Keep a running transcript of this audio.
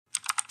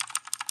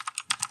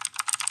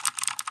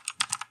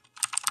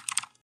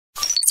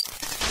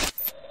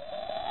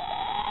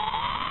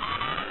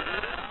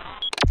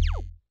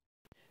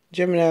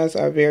Geminis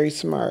are very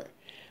smart.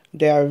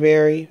 They are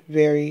very,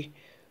 very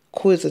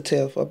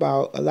inquisitive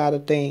about a lot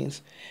of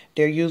things.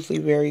 They're usually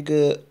very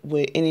good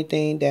with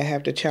anything that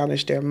have to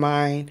challenge their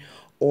mind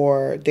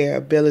or their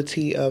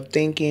ability of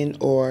thinking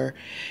or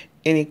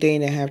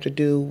anything that have to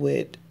do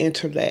with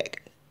intellect.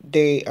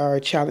 They are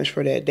a challenge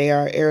for that. They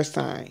are air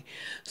sign.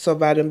 So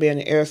by them being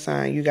an air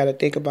sign, you got to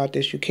think about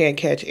this. You can't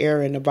catch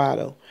air in the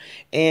bottle.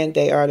 And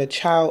they are the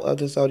child of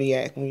the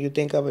zodiac. When you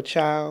think of a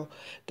child,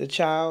 the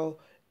child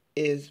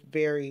is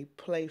very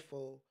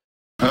playful.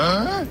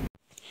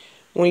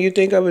 When you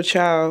think of a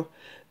child,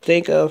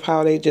 think of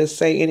how they just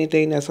say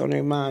anything that's on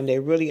their mind.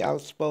 They're really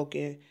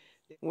outspoken.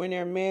 When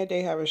they're mad,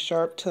 they have a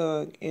sharp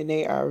tongue and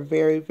they are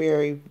very,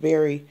 very,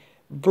 very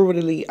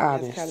brutally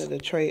honest. That's kind of the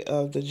trait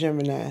of the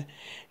Gemini.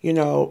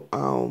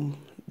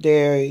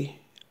 They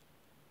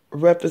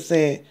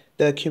represent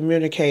the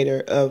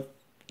communicator of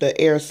the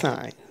air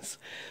signs.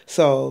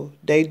 So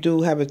they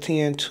do have a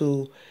tend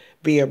to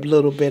be a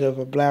little bit of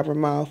a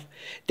blabbermouth.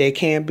 They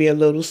can be a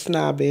little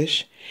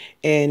snobbish,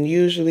 and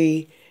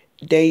usually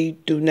they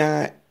do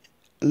not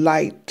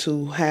like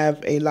to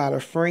have a lot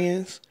of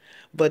friends,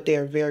 but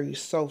they're very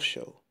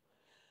social.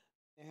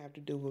 They have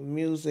to do with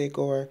music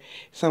or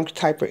some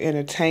type of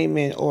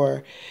entertainment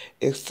or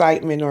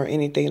excitement or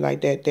anything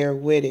like that. They're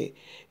with it.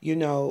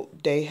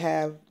 They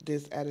have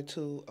this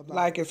attitude of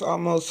like it's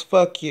almost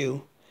fuck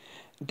you.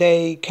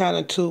 They kind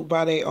of toot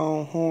by their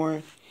own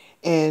horn.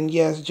 And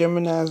yes,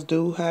 Geminis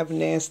do have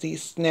nasty,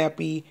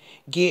 snappy,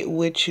 get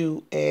with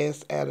you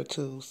ass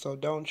attitudes. So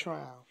don't try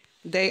 'em.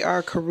 They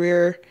are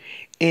career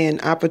and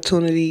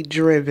opportunity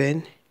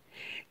driven.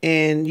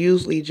 And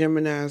usually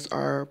Geminis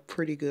are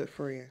pretty good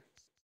friends.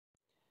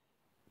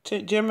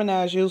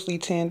 Geminis usually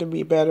tend to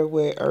be better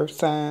with earth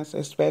signs,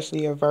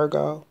 especially a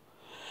Virgo.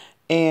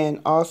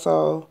 And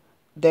also,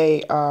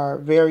 they are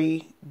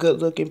very good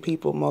looking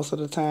people most of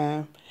the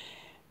time.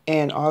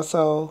 And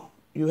also,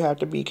 you have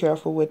to be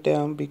careful with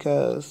them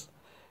because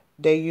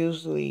they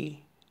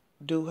usually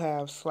do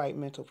have slight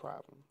mental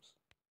problems.